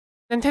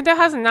Nintendo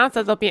has announced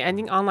that they'll be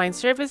ending online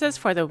services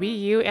for the Wii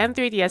U and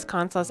 3DS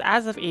consoles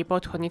as of April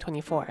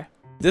 2024.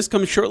 This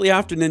comes shortly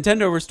after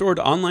Nintendo restored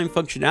online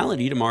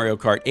functionality to Mario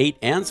Kart 8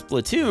 and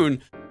Splatoon,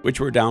 which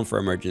were down for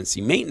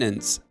emergency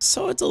maintenance,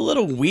 so it's a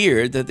little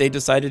weird that they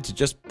decided to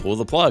just pull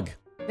the plug.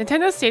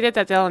 Nintendo stated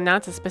that they'll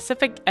announce a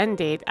specific end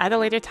date at a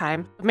later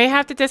time, but may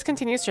have to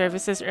discontinue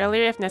services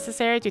earlier if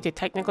necessary due to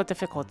technical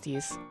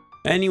difficulties.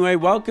 Anyway,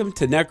 welcome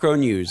to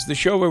NecroNews, the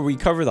show where we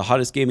cover the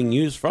hottest gaming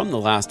news from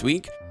the last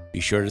week. Be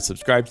sure to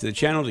subscribe to the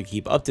channel to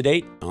keep up to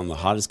date on the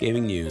hottest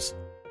gaming news.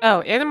 Oh,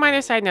 and a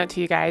minor side note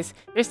to you guys,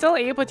 you're still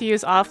able to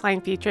use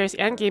offline features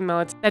and game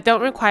modes that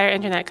don't require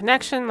internet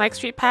connection like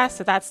Street Pass,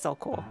 so that's still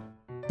cool.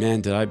 Man,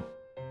 did I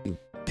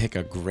pick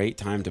a great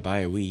time to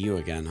buy a Wii U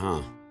again,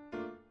 huh?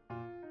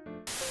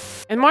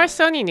 In more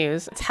Sony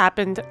news, it's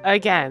happened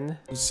again.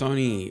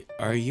 Sony,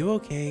 are you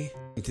okay?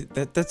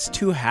 That's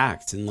two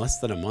hacks in less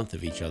than a month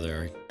of each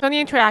other.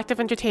 Sony Interactive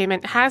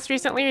Entertainment has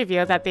recently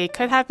revealed that they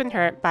could have been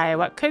hurt by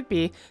what could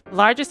be the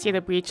largest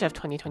data breach of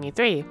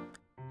 2023.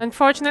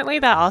 Unfortunately,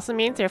 that also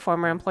means their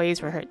former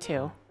employees were hurt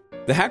too.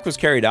 The hack was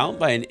carried out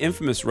by an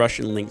infamous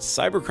Russian-linked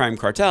cybercrime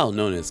cartel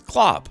known as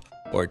KLOP,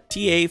 or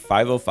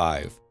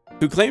TA-505,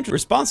 who claimed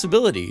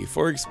responsibility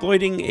for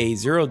exploiting a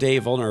zero-day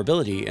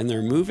vulnerability in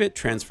their Move It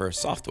transfer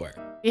software.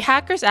 The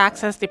hackers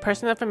accessed the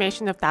personal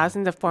information of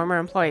thousands of former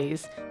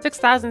employees,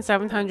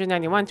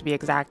 6,791 to be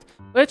exact,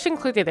 which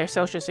included their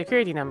social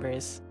security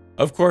numbers.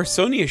 Of course,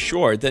 Sony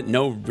assured that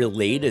no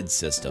related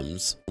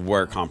systems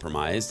were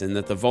compromised and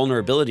that the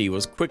vulnerability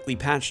was quickly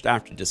patched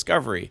after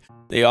discovery.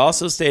 They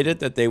also stated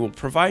that they will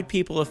provide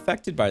people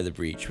affected by the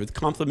breach with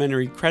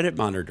complimentary credit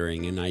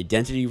monitoring and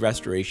identity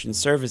restoration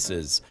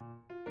services.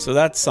 So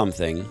that's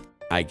something,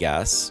 I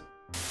guess.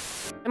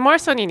 In more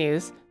Sony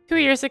news, 2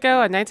 years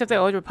ago, a Knights of the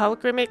Old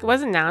Republic remake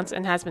was announced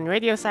and has been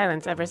radio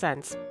silence ever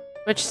since.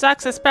 Which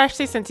sucks,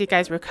 especially since you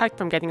guys were cut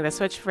from getting the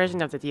Switch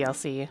version of the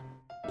DLC.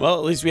 Well,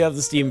 at least we have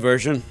the Steam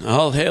version.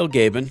 All hail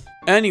Gaben.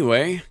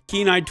 Anyway,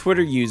 keen-eyed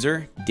Twitter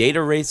user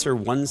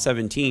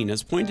DataRacer117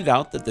 has pointed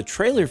out that the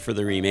trailer for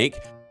the remake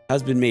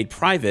has been made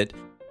private,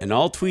 and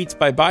all tweets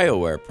by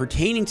Bioware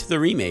pertaining to the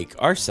remake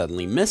are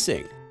suddenly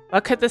missing.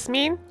 What could this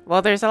mean?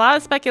 Well, there's a lot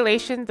of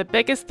speculation, the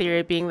biggest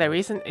theory being that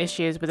recent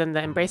issues within the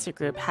Embracer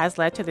Group has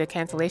led to the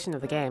cancellation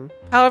of the game.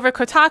 However,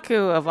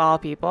 Kotaku, of all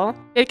people,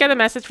 did get a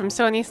message from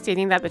Sony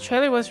stating that the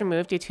trailer was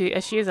removed due to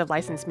issues of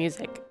licensed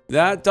music.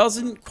 That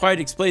doesn't quite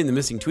explain the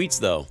missing tweets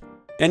though.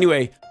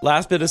 Anyway,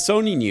 last bit of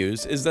Sony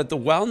news is that the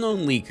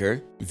well-known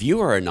leaker,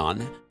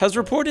 ViewerAnon, has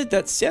reported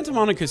that Santa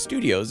Monica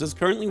Studios is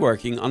currently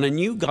working on a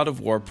new God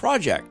of War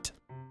project.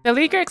 The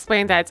leaker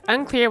explained that it's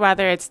unclear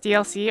whether it's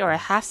DLC or a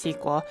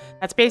half-sequel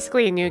that's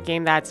basically a new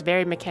game that's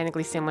very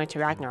mechanically similar to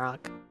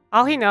Ragnarok.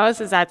 All he knows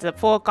is that it's a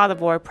full God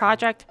of War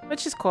project,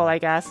 which is cool I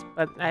guess,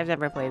 but I've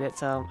never played it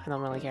so I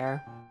don't really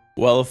care.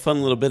 Well, a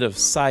fun little bit of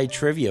side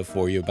trivia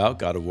for you about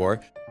God of War.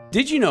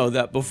 Did you know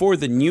that before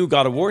the new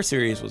God of War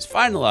series was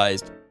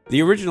finalized,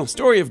 the original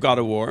story of God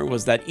of War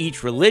was that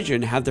each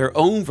religion had their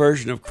own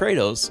version of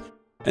Kratos,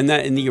 and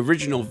that in the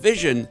original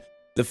vision,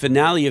 the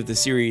finale of the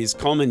series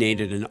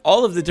culminated in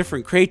all of the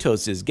different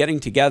Kratoses getting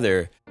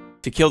together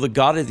to kill the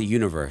god of the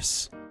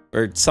universe,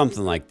 or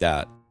something like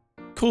that.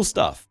 Cool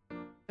stuff.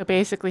 So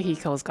basically he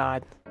kills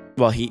God.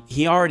 Well,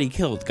 he already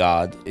killed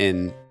God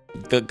in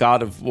the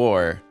God of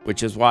War,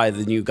 which is why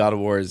the new God of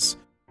Wars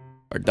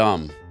are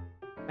dumb.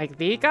 Like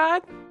the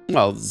god?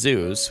 Well,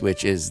 Zeus,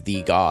 which is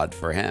the god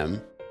for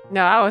him.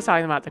 No, I was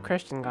talking about the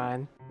Christian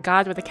God.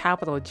 God with a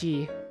capital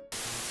G.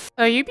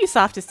 So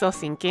Ubisoft is still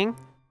sinking.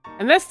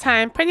 And this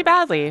time, pretty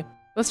badly.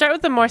 We'll start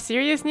with the more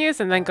serious news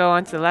and then go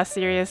on to the less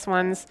serious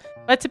ones.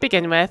 But to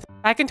begin with,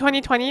 back in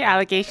 2020,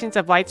 allegations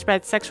of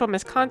widespread sexual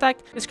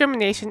misconduct,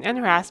 discrimination, and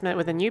harassment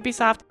within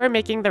Ubisoft were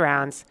making the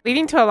rounds,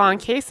 leading to a long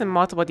case and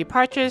multiple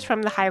departures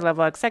from the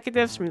high-level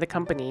executives from the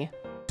company.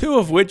 Two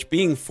of which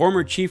being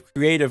former Chief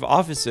Creative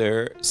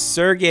Officer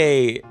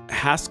Sergei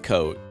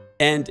Haskote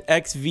and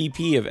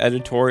ex-VP of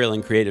Editorial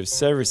and Creative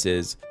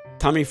Services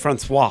Tommy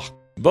Francois,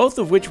 both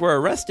of which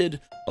were arrested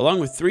along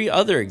with 3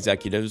 other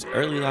executives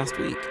early last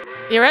week.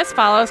 The arrest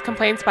follows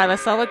complaints by La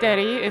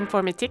Solidarité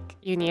Informatique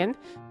Union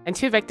and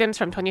 2 victims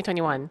from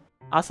 2021.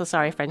 Also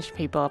sorry French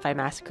people if I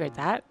massacred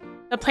that.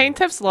 The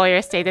plaintiff's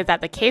lawyer stated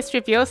that the case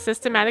reveals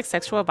systematic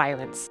sexual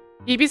violence.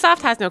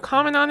 Ubisoft has no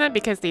comment on it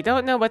because they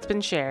don't know what's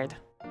been shared.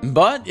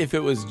 But if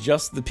it was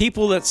just the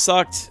people that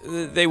sucked,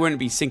 they wouldn't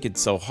be sinking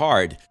so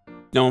hard.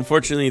 No,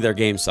 unfortunately their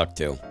game sucked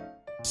too.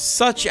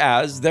 Such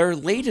as their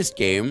latest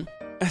game,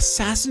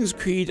 Assassin's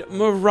Creed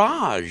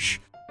Mirage,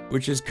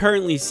 which is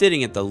currently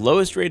sitting at the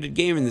lowest rated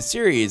game in the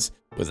series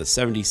with a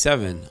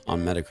 77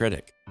 on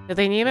Metacritic. Did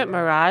they name it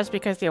Mirage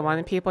because they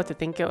wanted people to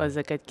think it was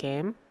a good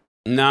game?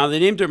 No, they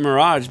named it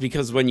Mirage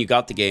because when you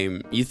got the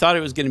game, you thought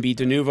it was going to be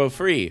Denuvo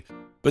free.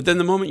 But then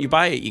the moment you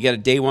buy it, you get a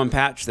day 1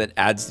 patch that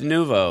adds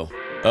Denuvo.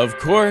 Of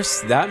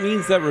course, that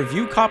means that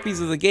review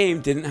copies of the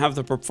game didn't have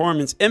the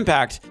performance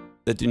impact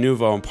that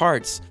Denuvo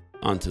imparts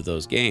onto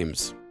those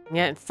games.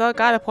 Yet it still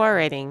got a poor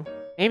rating.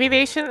 Maybe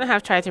they shouldn't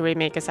have tried to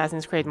remake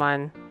Assassin's Creed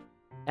 1.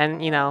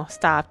 and, you know,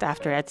 stopped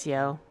after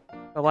Ezio.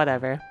 But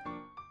whatever.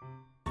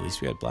 At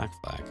least we had Black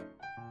Flag.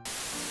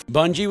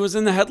 Bungie was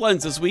in the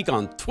headlines this week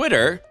on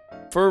Twitter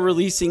for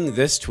releasing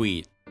this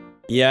tweet.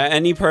 Yeah,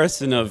 any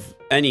person of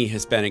any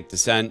Hispanic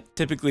descent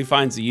typically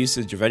finds the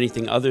usage of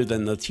anything other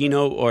than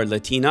Latino or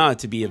Latina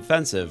to be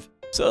offensive.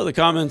 So the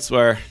comments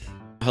were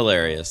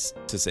hilarious,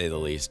 to say the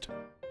least.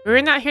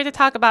 We're not here to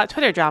talk about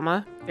Twitter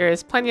drama. There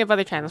is plenty of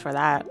other channels for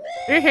that.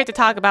 We're here to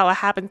talk about what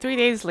happened 3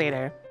 days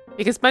later.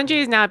 Because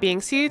Bungie is now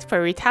being sued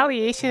for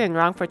retaliation and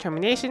wrongful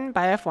termination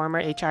by a former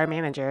HR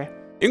manager.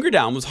 Ingrid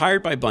Alm was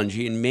hired by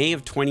Bungie in May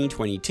of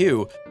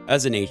 2022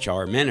 as an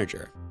HR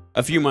manager.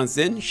 A few months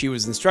in, she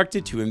was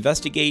instructed to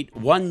investigate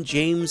one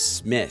James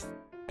Smith.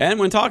 And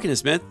when talking to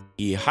Smith,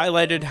 he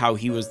highlighted how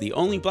he was the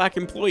only black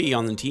employee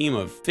on the team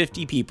of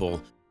 50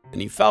 people, and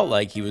he felt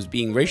like he was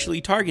being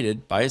racially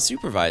targeted by a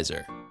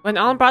supervisor. When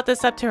Alm brought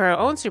this up to her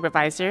own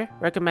supervisor,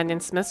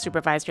 recommending Smith's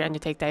supervisor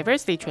undertake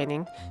diversity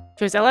training,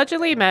 she was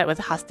allegedly met with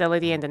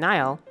hostility and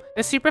denial.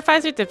 The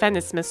supervisor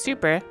defended Smith's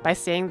super by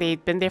saying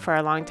they'd been there for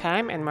a long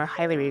time and were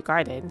highly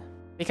regarded.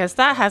 Because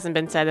that hasn't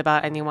been said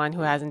about anyone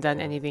who hasn't done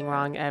anything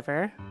wrong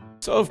ever.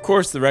 So of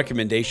course the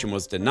recommendation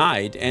was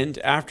denied, and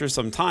after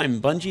some time,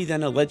 Bungie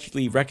then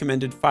allegedly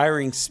recommended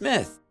firing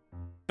Smith.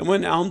 And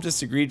when Alm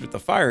disagreed with the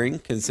firing,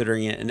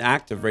 considering it an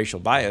act of racial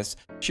bias,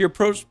 she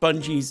approached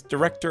Bungie's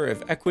Director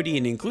of Equity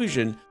and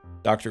Inclusion,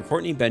 Dr.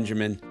 Courtney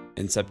Benjamin,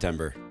 in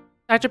September.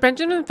 Dr.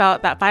 Benjamin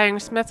felt that firing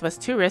Smith was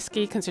too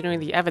risky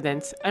considering the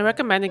evidence, and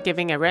recommended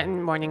giving a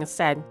written warning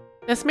instead.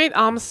 This made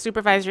Alm's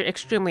supervisor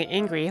extremely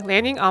angry,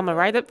 landing Alm a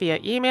write-up via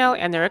email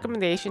and a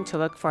recommendation to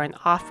look for an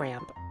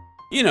off-ramp.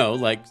 You know,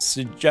 like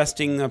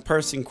suggesting a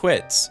person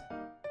quits.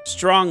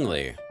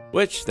 Strongly.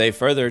 Which they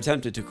further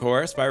attempted to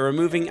coerce by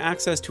removing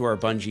access to our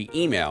Bungie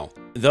email.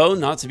 Though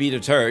not to be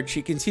deterred,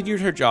 she continued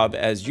her job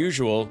as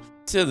usual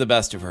to the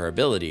best of her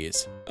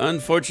abilities.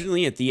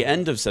 Unfortunately, at the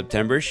end of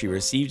September, she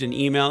received an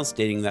email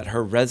stating that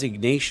her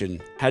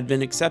resignation had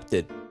been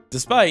accepted,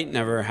 despite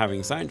never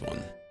having signed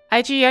one.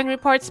 IGN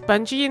reports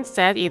Bungie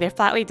instead either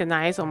flatly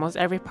denies almost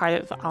every part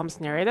of Alm's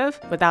narrative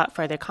without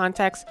further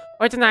context,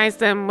 or denies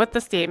them with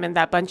the statement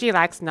that Bungie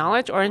lacks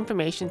knowledge or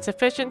information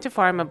sufficient to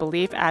form a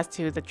belief as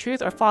to the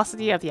truth or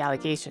falsity of the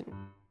allegation.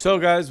 So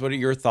guys, what are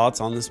your thoughts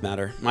on this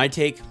matter? My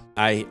take,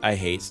 I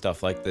hate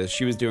stuff like this.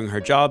 She was doing her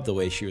job the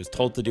way she was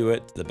told to do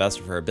it, to the best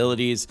of her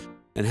abilities,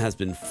 and has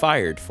been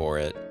fired for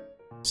it.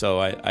 So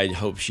I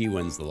hope she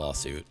wins the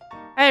lawsuit.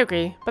 I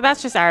agree, but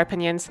that's just our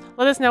opinions.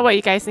 Let us know what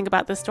you guys think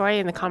about this story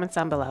in the comments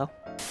down below.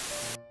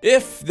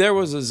 If there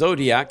was a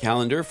zodiac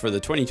calendar for the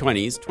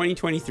 2020s,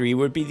 2023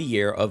 would be the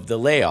year of the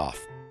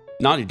layoff.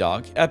 Naughty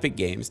Dog, Epic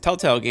Games,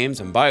 Telltale Games,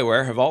 and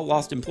Bioware have all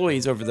lost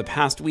employees over the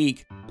past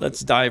week.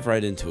 Let's dive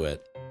right into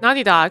it.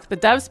 Naughty Dog, the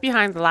devs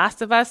behind The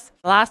Last of Us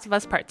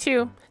Part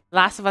 2, The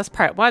Last of Us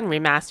Part 1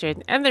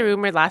 Remastered, and the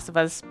rumored Last of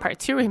Us Part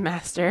 2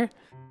 Remaster,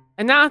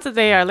 announced that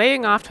they are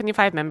laying off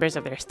 25 members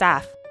of their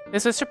staff.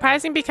 This was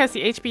surprising because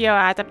the HBO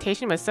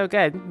adaptation was so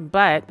good,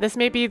 but this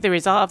may be the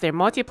result of their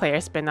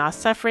multiplayer spin-off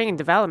suffering and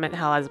development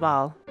hell as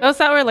well. Those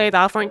that were laid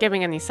off weren't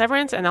giving any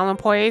severance, and all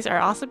employees are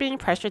also being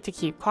pressured to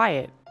keep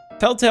quiet.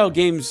 Telltale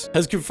Games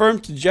has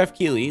confirmed to Jeff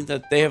Keighley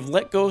that they have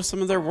let go of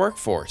some of their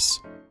workforce.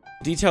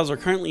 Details are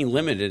currently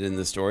limited in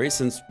the story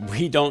since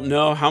we don't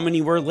know how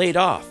many were laid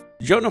off.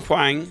 Jonah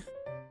Huang,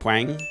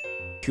 thank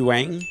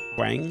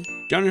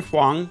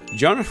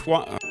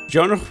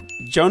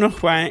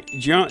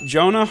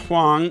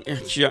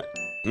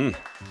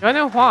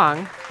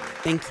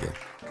you.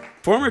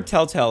 Former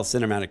Telltale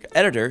cinematic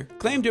editor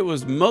claimed it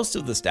was most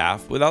of the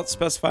staff without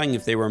specifying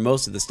if they were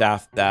most of the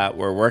staff that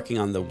were working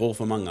on The Wolf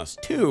Among Us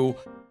 2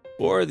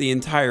 or the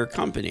entire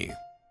company.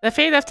 The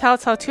fate of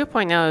Telltale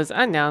 2.0 is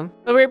unknown,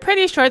 but we're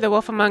pretty sure The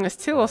Wolf Among Us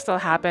 2 will still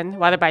happen,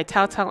 whether by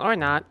Telltale or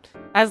not.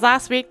 As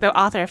last week, the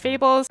author of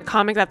Fables, the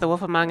comic that The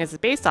Wolf Among Us is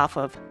based off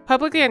of,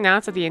 publicly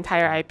announced that the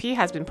entire IP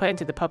has been put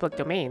into the public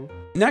domain.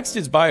 Next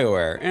is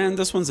Bioware, and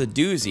this one's a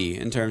doozy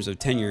in terms of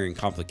tenure and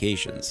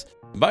complications.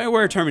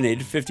 Bioware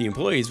terminated 50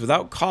 employees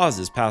without cause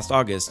this past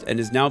August and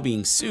is now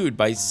being sued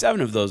by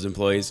 7 of those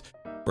employees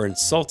for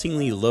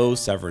insultingly low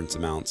severance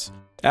amounts.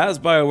 As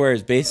Bioware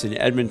is based in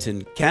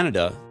Edmonton,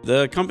 Canada,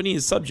 the company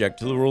is subject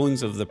to the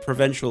rulings of the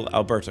Provincial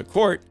Alberta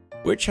Court,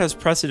 which has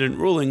precedent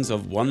rulings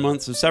of 1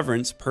 month of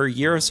severance per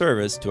year of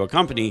service to a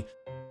company,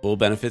 full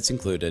benefits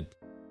included.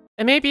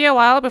 It may be a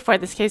while before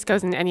this case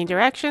goes in any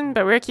direction,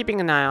 but we're keeping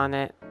an eye on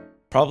it.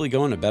 Probably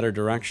go in a better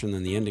direction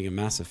than the ending of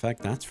Mass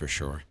Effect, that's for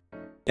sure.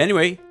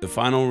 Anyway, the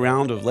final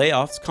round of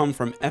layoffs come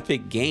from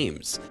Epic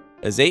Games,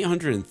 as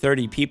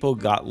 830 people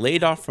got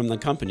laid off from the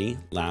company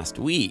last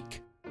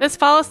week. This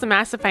follows the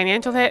massive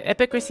financial hit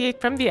Epic received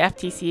from the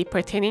FTC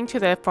pertaining to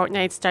the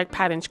Fortnite Stark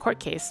Patterns court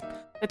case,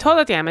 the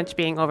total damage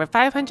being over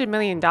 $500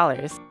 million.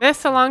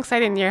 This,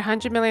 alongside a near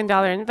 $100 million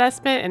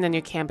investment in the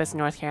new campus in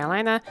North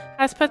Carolina,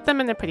 has put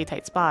them in a pretty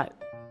tight spot.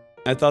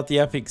 I thought the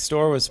Epic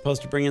Store was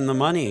supposed to bring in the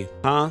money,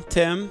 huh,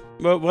 Tim?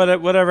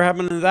 Whatever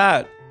happened to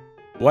that?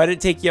 Why did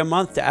it take you a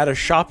month to add a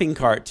shopping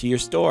cart to your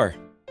store?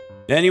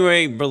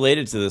 Anyway,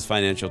 related to this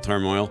financial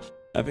turmoil,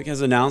 Epic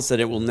has announced that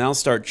it will now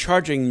start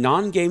charging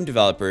non-game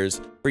developers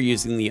for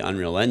using the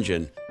Unreal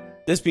Engine.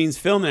 This means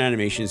film and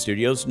animation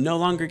studios no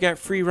longer get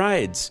free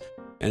rides,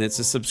 and it's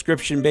a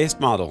subscription-based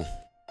model.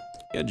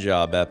 Good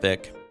job,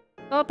 Epic.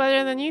 Well,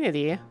 better than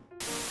Unity.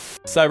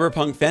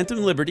 Cyberpunk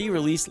Phantom Liberty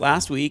released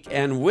last week,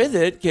 and with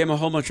it came a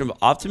whole bunch of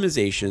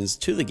optimizations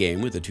to the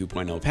game with a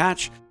 2.0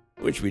 patch,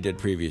 which we did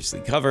previously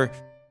cover,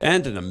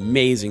 and an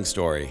amazing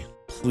story.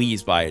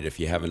 Please buy it if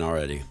you haven't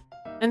already.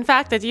 In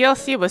fact, the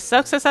DLC was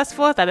so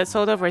successful that it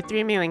sold over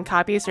 3 million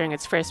copies during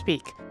its first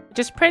week, which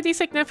is pretty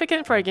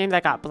significant for a game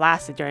that got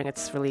blasted during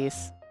its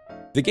release.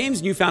 The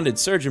game's newfound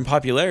surge in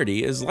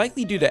popularity is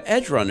likely due to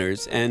edge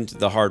runners and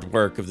the hard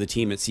work of the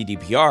team at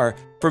CDPR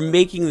for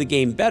making the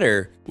game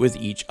better with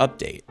each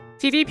update.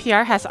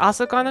 CDPR has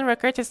also gone on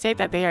record to state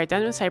that they are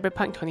done with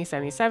Cyberpunk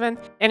 2077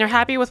 and are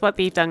happy with what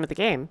they've done with the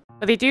game,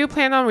 but they do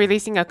plan on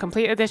releasing a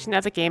complete edition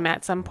of the game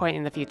at some point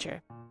in the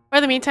future. For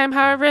the meantime,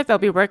 however, they'll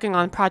be working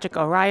on Project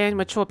Orion,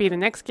 which will be the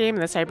next game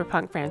in the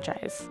Cyberpunk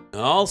franchise.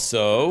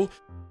 Also,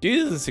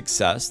 due to the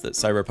success that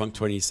Cyberpunk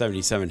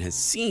 2077 has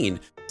seen,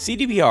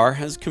 CDPR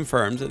has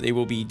confirmed that they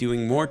will be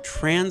doing more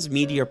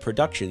transmedia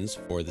productions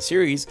for the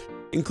series,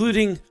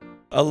 including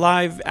a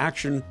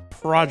live-action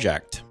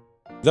project.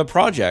 The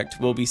project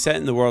will be set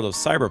in the world of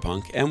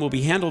Cyberpunk and will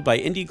be handled by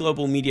indie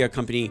global media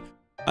company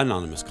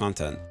Anonymous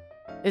Content.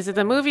 Is it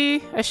a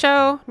movie, a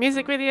show,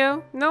 music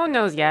video? No one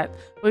knows yet,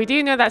 but we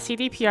do know that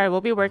CDPR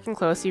will be working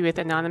closely with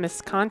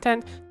Anonymous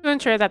Content to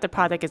ensure that the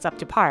product is up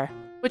to par,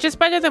 which is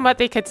better than what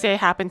they could say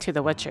happened to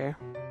The Witcher.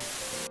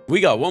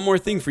 We got one more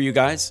thing for you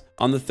guys.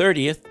 On the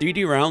 30th,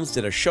 3D Realms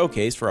did a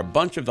showcase for a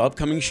bunch of the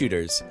upcoming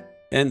shooters,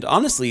 and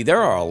honestly,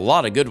 there are a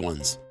lot of good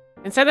ones.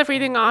 Instead of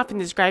reading off and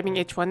describing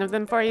each one of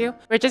them for you,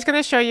 we're just going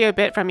to show you a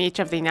bit from each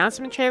of the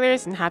announcement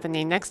trailers and have the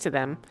name next to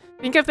them.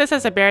 Think of this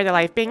as a Buried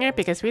Alive banger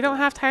because we don't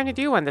have time to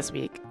do one this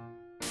week.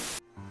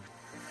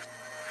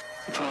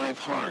 Drive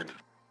hard.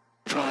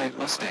 Drive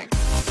Mustang.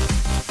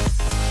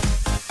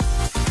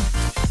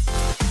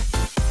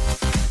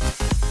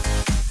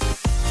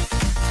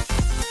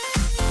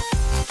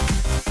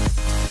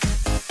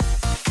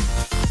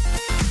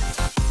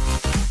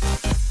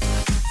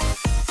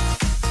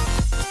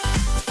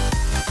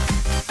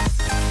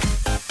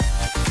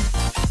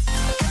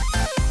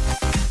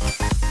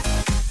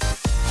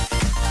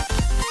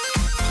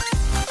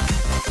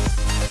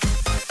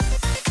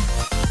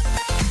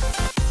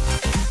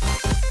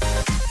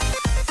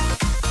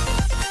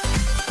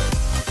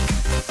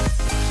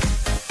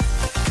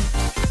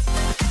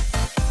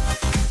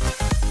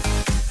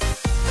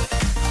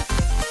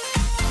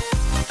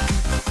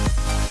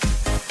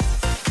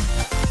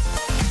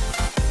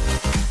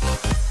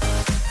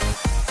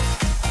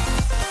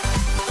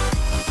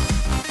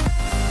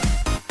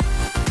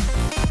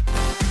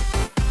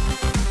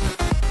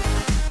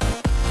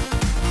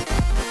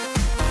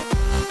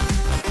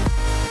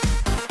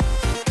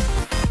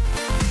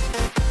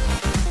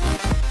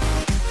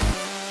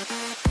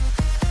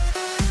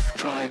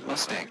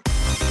 Mustang.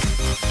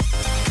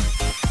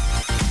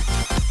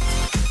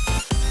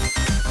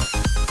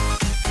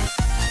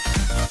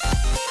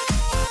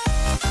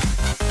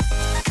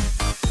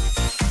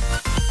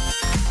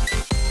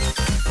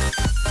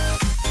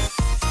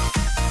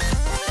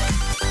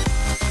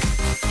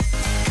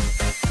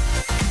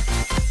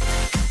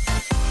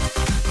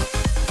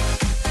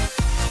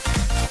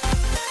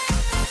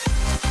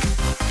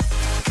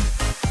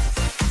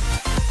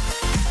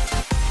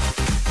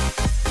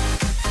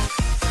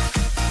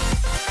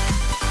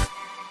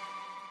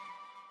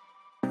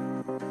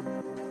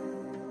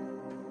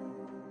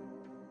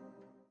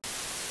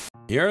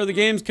 Here are the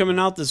games coming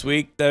out this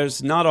week.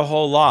 There's not a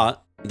whole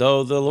lot,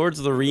 though the Lords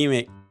of the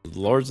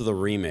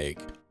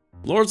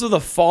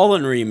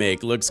Fallen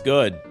remake looks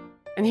good.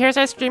 And here's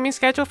our streaming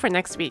schedule for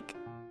next week.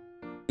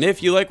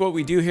 If you like what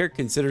we do here,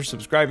 consider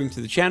subscribing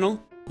to the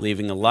channel,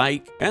 leaving a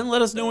like, and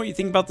let us know what you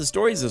think about the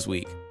stories this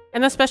week.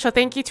 And a special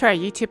thank you to our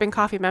YouTube and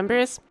Coffee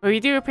members, where we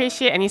do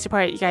appreciate any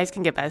support you guys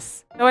can give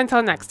us. So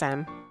until next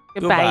time,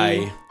 goodbye.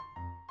 Goodbye.